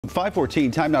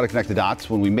5:14, time now to connect the dots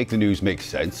when we make the news make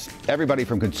sense. Everybody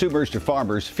from consumers to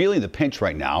farmers feeling the pinch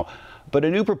right now, but a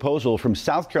new proposal from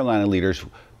South Carolina leaders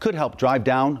could help drive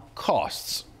down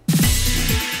costs.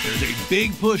 There's a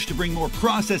big push to bring more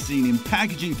processing and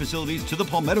packaging facilities to the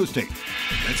Palmetto State.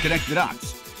 Let's connect the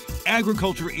dots.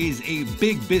 Agriculture is a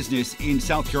big business in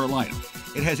South Carolina.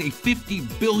 It has a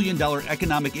 $50 billion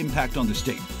economic impact on the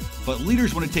state, but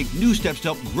leaders want to take new steps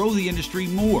to help grow the industry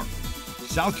more.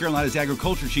 South Carolina's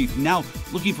agriculture chief now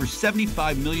looking for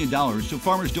 $75 million so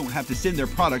farmers don't have to send their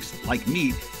products, like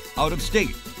meat, out of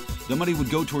state. The money would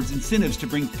go towards incentives to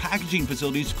bring packaging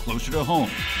facilities closer to home.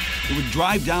 It would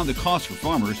drive down the cost for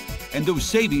farmers, and those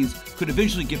savings could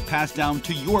eventually get passed down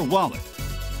to your wallet.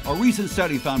 A recent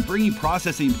study found bringing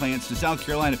processing plants to South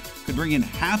Carolina could bring in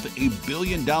 $500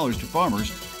 million to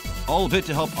farmers, all of it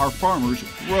to help our farmers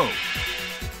grow.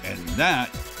 And that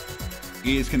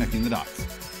is connecting the dots.